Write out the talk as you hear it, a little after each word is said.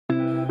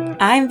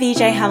I'm VJ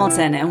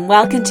Hamilton and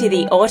welcome to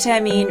the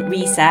Autoimmune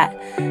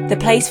Reset, the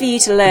place for you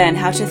to learn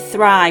how to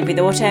thrive with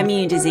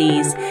autoimmune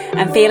disease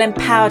and feel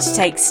empowered to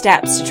take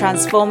steps to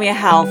transform your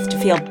health to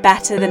feel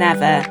better than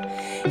ever.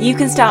 You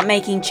can start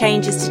making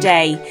changes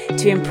today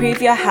to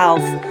improve your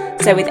health.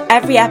 So with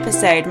every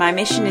episode, my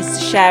mission is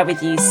to share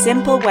with you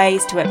simple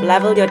ways to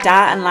up-level your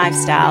diet and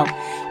lifestyle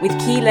with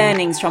key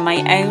learnings from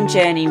my own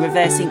journey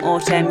reversing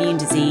autoimmune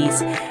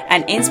disease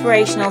and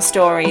inspirational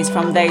stories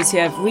from those who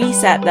have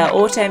reset their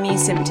autoimmune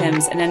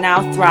symptoms and are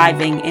now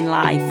thriving in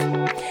life.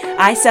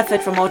 I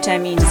suffered from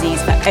autoimmune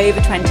disease for over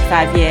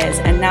 25 years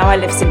and now I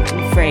live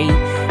symptom-free,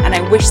 and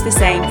I wish the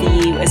same for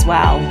you as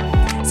well.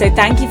 So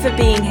thank you for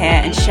being here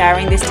and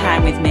sharing this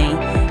time with me.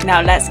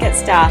 Now let's get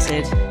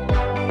started.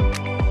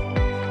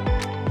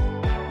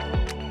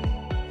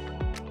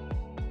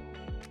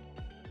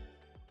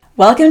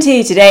 Welcome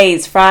to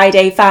today's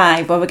Friday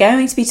 5, where we're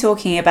going to be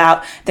talking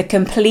about the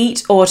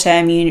complete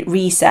autoimmune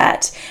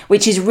reset,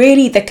 which is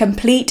really the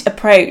complete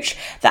approach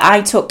that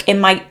I took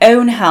in my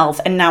own health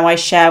and now I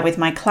share with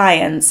my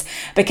clients.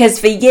 Because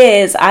for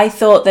years I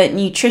thought that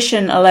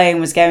nutrition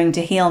alone was going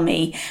to heal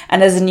me.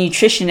 And as a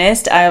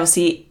nutritionist, I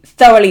obviously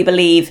thoroughly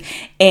believe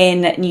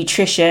in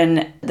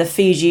nutrition, the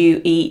food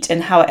you eat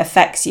and how it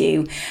affects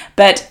you.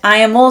 But I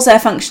am also a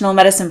functional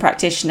medicine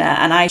practitioner,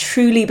 and I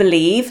truly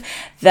believe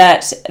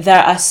that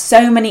there are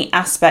so many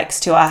aspects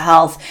to our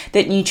health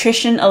that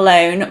nutrition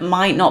alone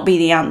might not be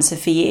the answer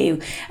for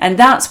you. And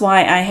that's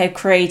why I have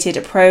created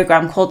a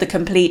program called the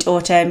Complete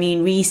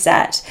Autoimmune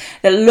Reset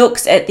that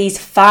looks at these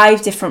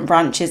 5 different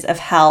branches of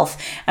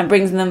health and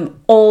brings them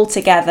all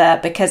together,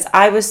 because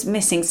I was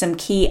missing some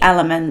key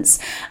elements.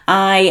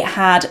 I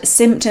had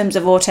symptoms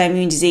of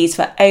autoimmune disease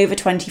for over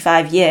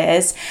 25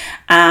 years,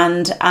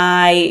 and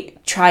I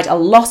tried a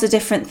lot of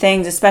different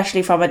things,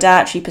 especially from a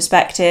dietary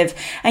perspective.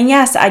 And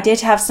yes, I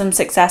did have some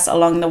success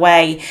along the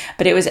way,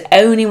 but it was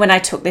only when I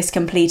took this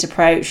complete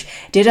approach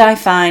did I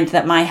find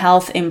that my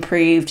health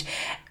improved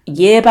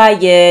year by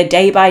year,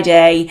 day by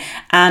day,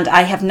 and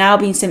I have now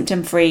been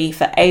symptom free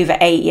for over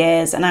 8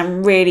 years, and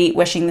I'm really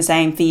wishing the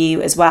same for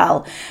you as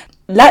well.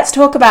 Let's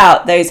talk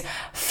about those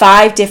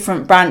 5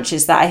 different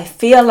branches that I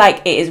feel like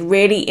it is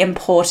really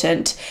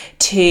important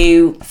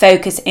to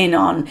focus in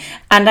on.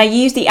 And I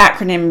use the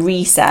acronym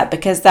RESET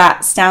because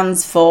that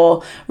stands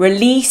for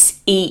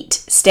Release, Eat,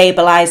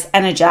 Stabilize,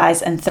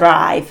 Energize, and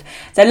Thrive.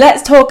 So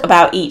let's talk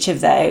about each of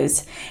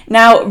those.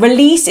 Now,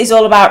 release is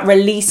all about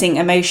releasing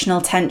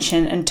emotional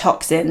tension and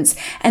toxins.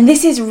 And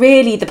this is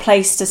really the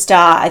place to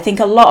start. I think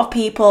a lot of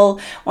people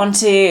want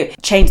to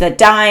change their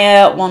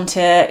diet, want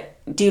to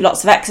do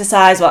lots of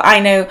exercise. Well,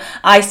 I know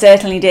I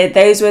certainly did.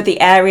 Those were the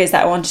areas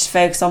that I wanted to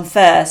focus on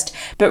first.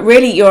 But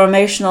really, your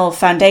emotional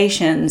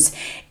foundations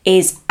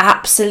is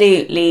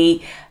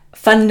absolutely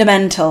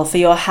fundamental for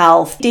your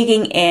health.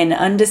 Digging in,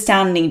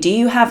 understanding, do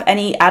you have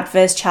any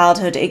adverse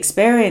childhood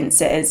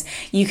experiences?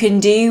 You can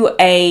do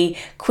a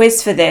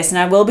quiz for this, and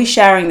I will be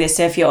sharing this.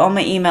 So if you're on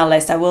my email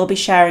list, I will be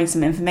sharing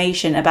some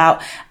information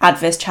about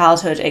adverse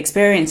childhood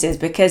experiences,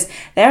 because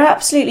they're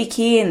absolutely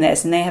key in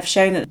this. And they have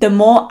shown that the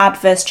more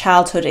adverse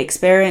childhood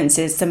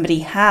experiences somebody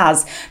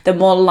has, the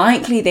more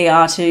likely they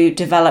are to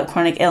develop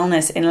chronic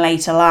illness in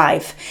later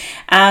life.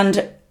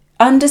 And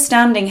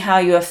understanding how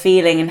you are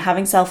feeling and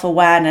having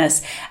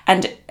self-awareness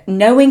and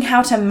knowing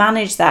how to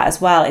manage that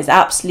as well is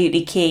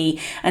absolutely key.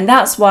 And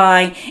that's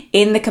why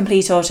in the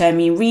Complete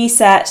Autoimmune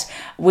Reset,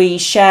 we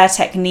share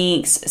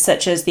techniques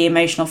such as the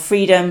emotional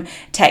freedom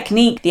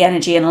technique, the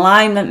energy and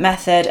alignment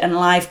method, and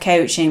life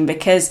coaching,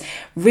 because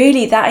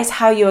really that is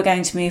how you are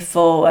going to move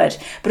forward.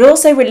 But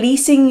also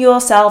releasing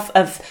yourself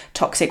of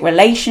toxic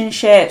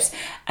relationships,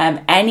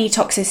 any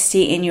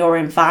toxicity in your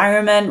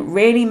environment,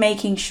 really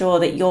making sure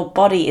that your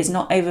body is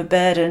not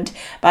overburdened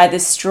by the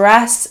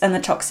stress and the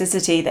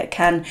toxicity that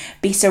can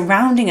be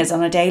surrounding us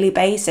on a daily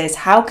basis.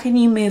 How can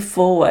you move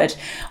forward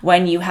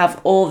when you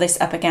have all this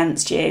up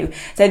against you?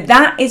 So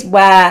that is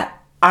where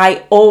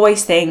I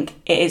always think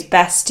it is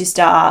best to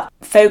start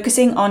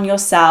focusing on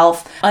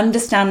yourself,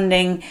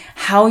 understanding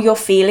how you're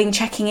feeling,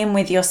 checking in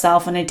with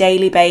yourself on a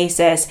daily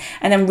basis,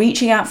 and then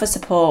reaching out for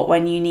support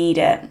when you need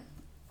it.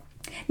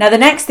 Now, the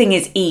next thing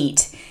is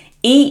eat.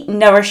 Eat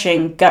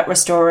nourishing,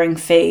 gut-restoring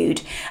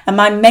food. And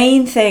my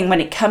main thing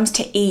when it comes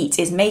to eat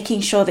is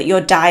making sure that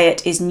your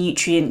diet is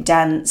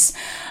nutrient-dense.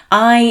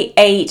 I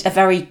ate a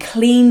very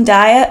clean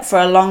diet for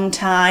a long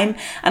time,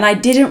 and I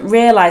didn't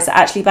realize that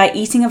actually by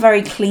eating a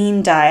very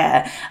clean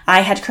diet, I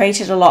had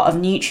created a lot of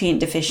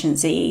nutrient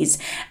deficiencies.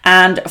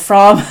 And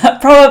from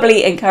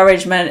probably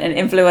encouragement and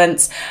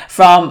influence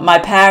from my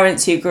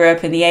parents who grew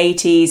up in the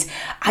 80s,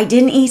 I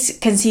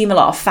didn't consume a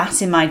lot of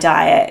fat in my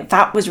diet.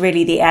 Fat was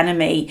really the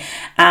enemy.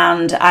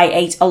 And I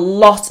ate a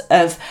lot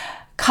of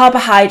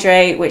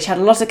carbohydrate, which had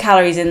a lot of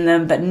calories in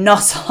them, but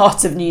not a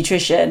lot of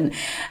nutrition.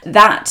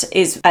 That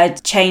is a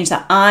change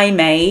that I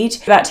made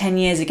about 10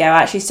 years ago.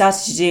 I actually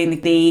started doing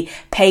the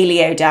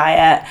paleo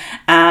diet,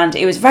 and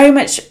it was very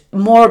much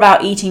more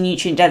about eating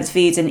nutrient-dense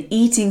foods and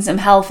eating some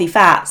healthy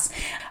fats.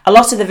 a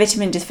lot of the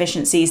vitamin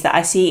deficiencies that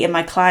I see in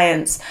my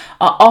clients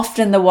are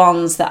often the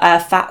ones that are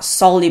fat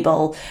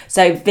soluble.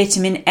 So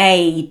vitamin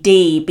A,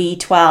 D,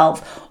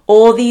 B12,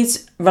 all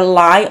these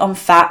rely on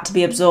fat to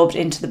be absorbed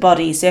into the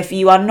body. So if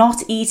you are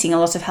not eating a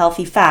lot of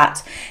healthy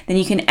fat, then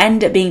you can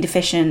end up being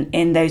deficient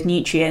in those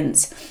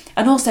nutrients.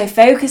 And also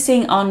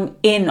focusing on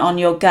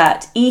your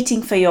gut,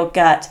 eating for your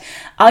gut.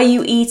 Are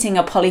you eating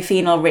a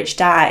polyphenol-rich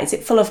diet? Is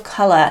it full of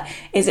colour?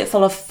 Is it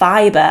full of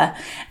fibre?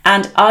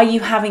 And are you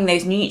having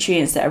those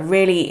nutrients that are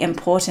really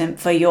important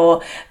for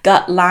your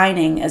gut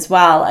lining as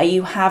well? Are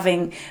you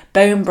having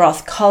bone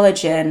broth,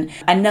 collagen,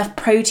 enough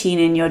protein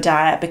in your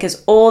diet?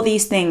 Because all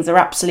these things are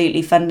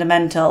absolutely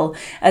fundamental,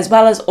 as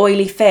well as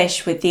oily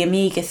fish with the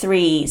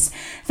omega-3s.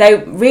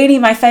 So really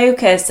my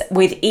focus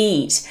with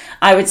EAT,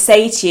 I would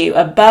say to you,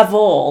 above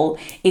all,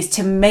 is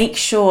to make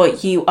sure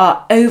you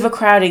are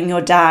overcrowding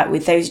your diet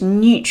with those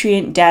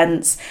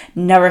nutrient-dense,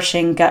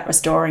 nourishing,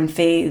 gut-restoring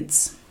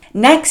foods.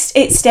 Next,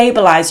 it's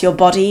stabilize your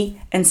body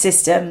and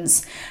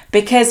systems,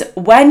 because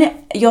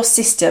when your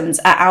systems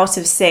are out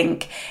of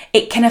sync,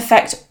 it can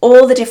affect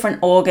all the different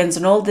organs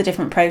and all the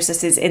different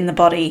processes in the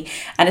body,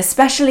 and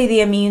especially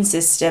the immune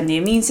system. The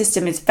immune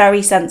system is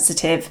very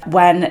sensitive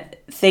when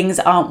things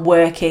aren't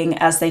working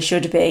as they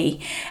should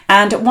be.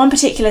 And one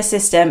particular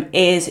system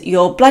is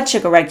your blood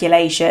sugar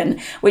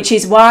regulation, which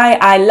is why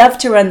I love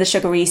to run the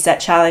Sugar Reset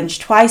Challenge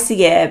twice a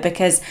year,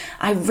 because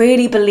I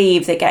really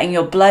believe that getting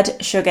your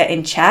blood sugar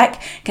in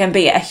check can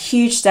be a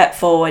huge step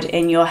forward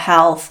in your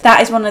health.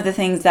 That is one of the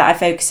things that I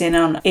focus in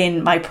on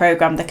in my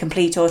program, the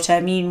Complete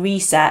Autoimmune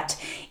Reset.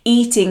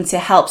 Eating to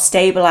help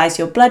stabilize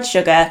your blood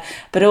sugar,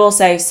 but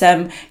also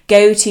some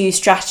go-to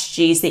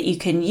strategies that you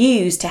can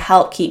use to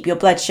help keep your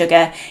blood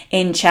sugar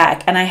in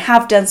check. And I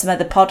have done some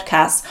other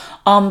podcasts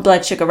on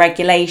blood sugar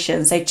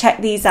regulation, so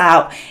check these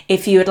out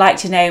if you would like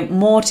to know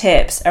more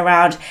tips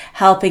around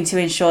helping to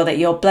ensure that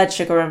your blood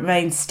sugar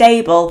remains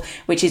stable,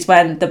 which is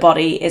when the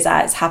body is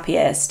at its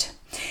happiest.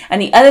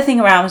 And the other thing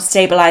around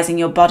stabilizing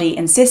your body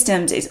and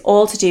systems is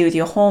all to do with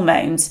your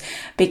hormones,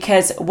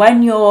 because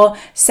when your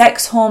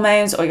sex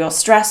hormones or your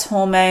stress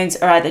hormones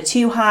are either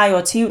too high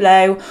or too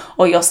low,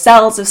 or your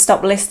cells have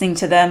stopped listening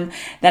to them,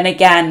 then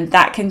again,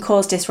 that can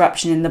cause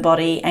disruption in the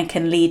body and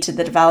can lead to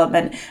the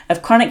development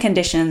of chronic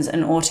conditions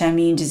and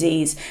autoimmune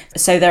disease.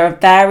 So there are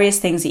various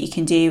things that you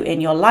can do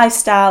in your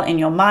lifestyle, in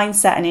your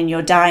mindset, and in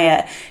your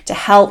diet to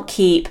help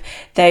keep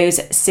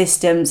those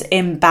systems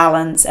in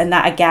balance. And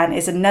that again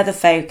is another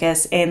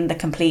focus in the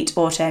Complete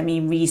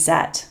Autoimmune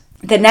Reset.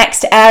 The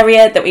next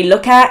area that we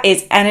look at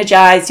is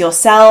energize your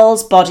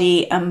cells,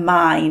 body and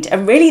mind.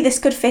 And really this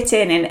could fit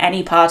in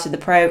any part of the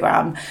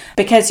program,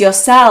 because your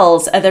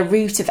cells are the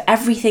root of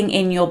everything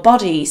in your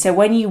body. So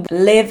when you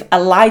live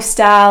a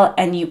lifestyle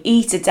and you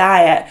eat a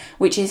diet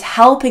which is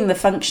helping the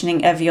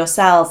functioning of your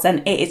cells, then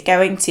it is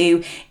going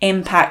to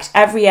impact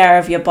every area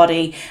of your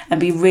body and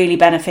be really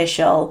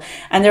beneficial.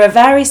 And there are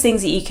various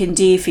things that you can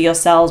do for your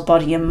cells,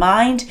 body and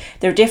mind.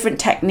 There are different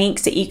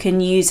techniques that you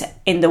can use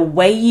in the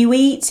way you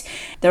eat.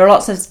 There are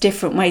lots of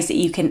different ways that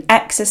you can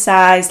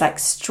exercise, like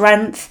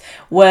strength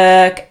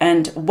work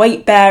and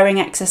weight bearing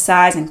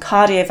exercise and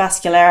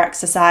cardiovascular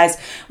exercise,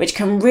 which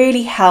can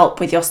really help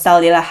with your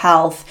cellular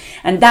health.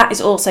 And that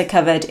is also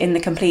covered in the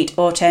Complete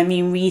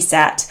Autoimmune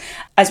Reset,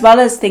 as well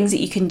as things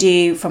that you can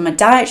do from a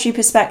dietary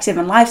perspective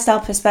and lifestyle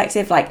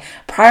perspective, like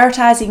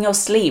prioritizing your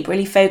sleep,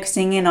 really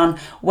focusing in on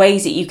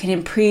ways that you can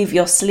improve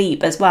your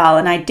sleep as well.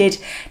 And I did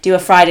do a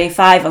Friday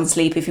 5 on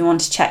sleep if you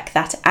want to check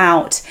that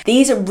out.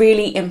 These are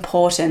really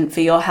important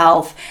for your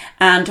health.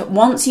 And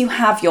once you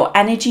have your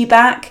energy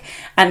back,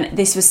 and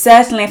this was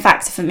certainly a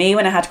factor for me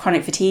when I had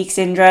chronic fatigue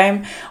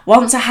syndrome,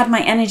 once I had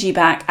my energy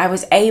back, I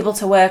was able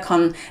to work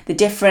on the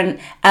different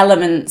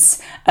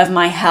elements of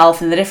my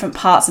health and the different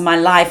parts of my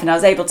life, and I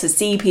was able to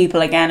see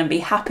people again and be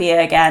happier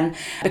again,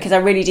 because I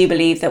really do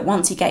believe that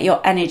once you get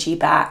your energy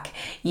back,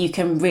 you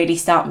can really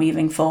start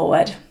moving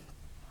forward.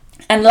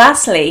 And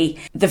lastly,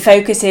 the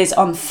focus is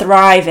on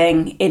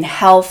thriving in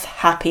health,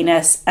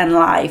 happiness and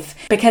life,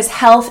 because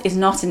health is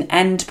not an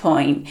end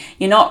point.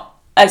 You're not,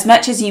 as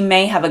much as you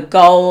may have a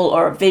goal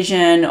or a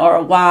vision or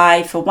a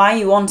why for why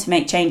you want to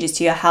make changes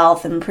to your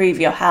health and improve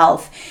your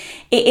health,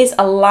 it is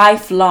a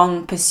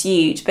lifelong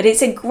pursuit, but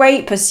it's a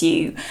great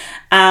pursuit.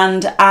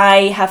 And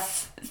I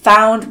have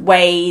found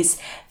ways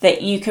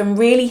that you can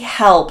really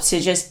help to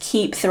just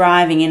keep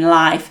thriving in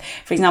life.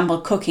 For example,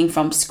 cooking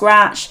from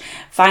scratch,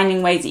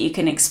 finding ways that you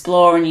can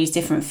explore and use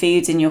different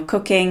foods in your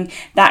cooking.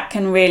 That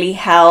can really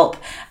help.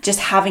 Just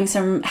having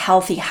some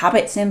healthy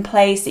habits in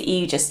place that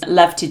you just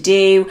love to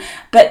do.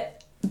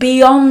 But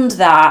beyond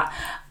that,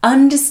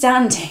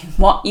 understanding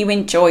what you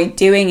enjoy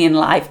doing in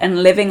life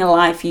and living a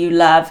life you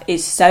love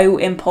is so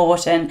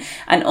important.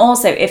 And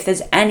also, if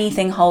there's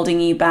anything holding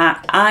you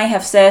back, I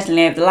have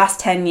certainly over the last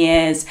 10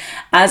 years,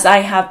 as I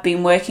have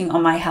been working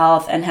on my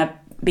health and have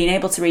been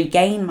able to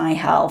regain my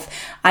health,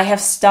 I have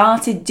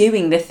started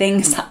doing the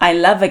things that I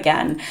love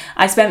again.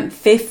 I spent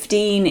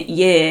 15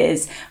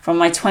 years from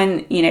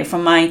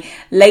my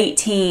late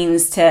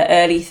teens to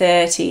early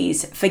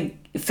 30s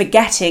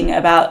forgetting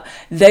about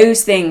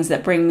those things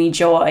that bring me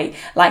joy,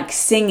 like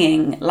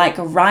singing, like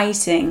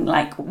writing,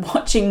 like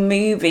watching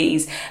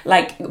movies,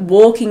 like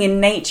walking in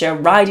nature,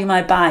 riding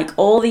my bike.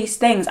 All these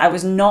things I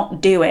was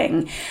not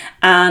doing,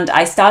 and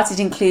I started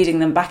including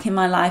them back in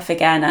my life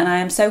again, and I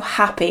am so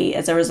happy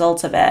as a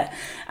result of it.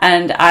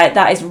 And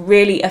that is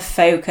really a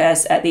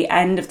focus at the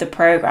end of the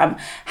program.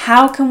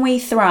 How can we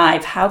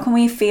thrive? How can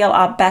we feel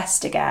our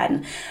best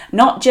again?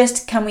 Not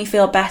just can we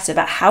feel better,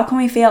 but how can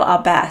we feel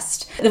our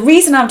best? The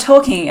reason I'm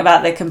talking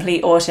about the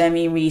complete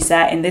autoimmune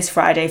reset in this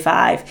Friday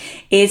 5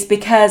 is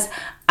because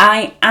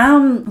I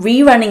am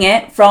rerunning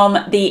it from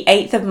the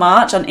 8th of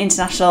March on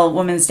International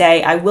Women's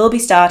Day. I will be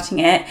starting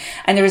it,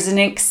 and there is an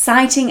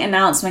exciting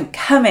announcement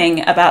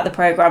coming about the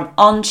program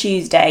on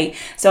Tuesday.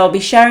 So I'll be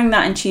sharing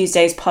that in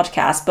Tuesday's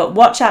podcast, but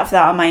watch out for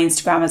that on my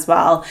Instagram as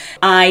well.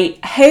 I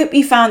hope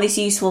you found this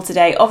useful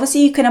today. Obviously,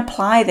 you can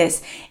apply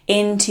this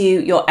into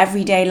your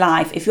everyday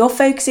life. If you're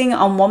focusing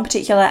on one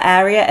particular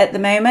area at the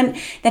moment,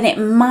 then it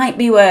might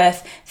be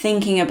worth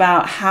thinking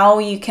about how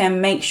you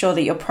can make sure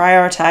that you're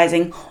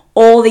prioritizing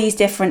all these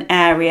different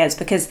areas,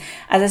 because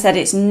as I said,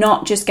 it's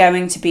not just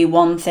going to be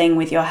one thing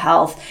with your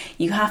health.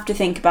 You have to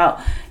think about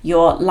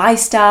your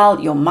lifestyle,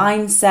 your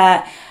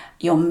mindset,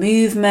 your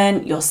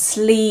movement, your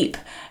sleep,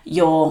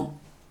 your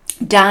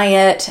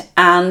diet,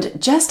 and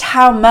just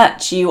how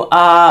much you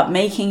are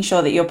making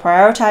sure that you're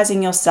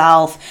prioritizing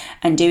yourself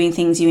and doing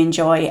things you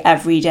enjoy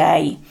every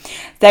day.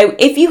 So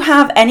if you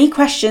have any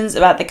questions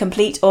about the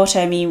complete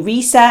autoimmune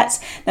reset,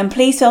 then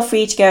please feel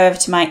free to go over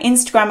to my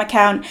Instagram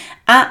account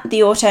at the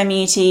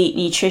Autoimmunity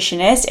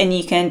Nutritionist, and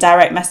you can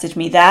direct message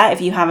me there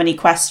if you have any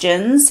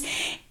questions.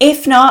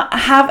 If not,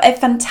 have a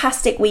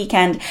fantastic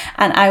weekend,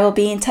 and I will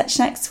be in touch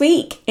next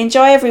week.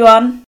 Enjoy,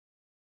 everyone.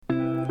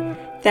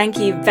 Thank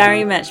you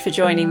very much for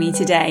joining me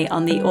today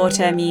on the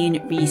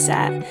Autoimmune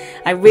Reset.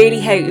 I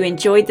really hope you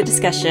enjoyed the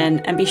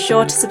discussion, and be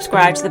sure to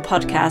subscribe to the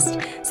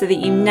podcast so that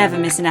you never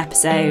miss an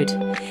episode.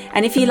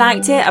 And if you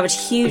liked it, I would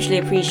hugely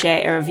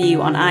appreciate a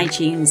review on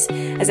iTunes,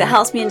 as it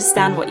helps me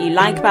understand what you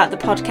like about the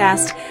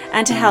podcast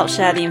and to help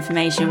share the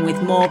information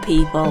with more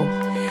people.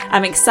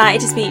 I'm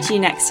excited to speak to you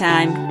next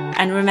time,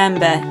 and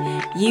remember,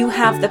 you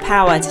have the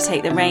power to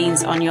take the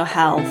reins on your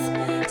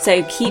health.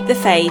 So keep the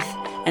faith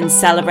and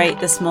celebrate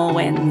the small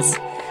wins.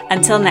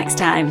 Until next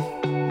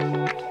time.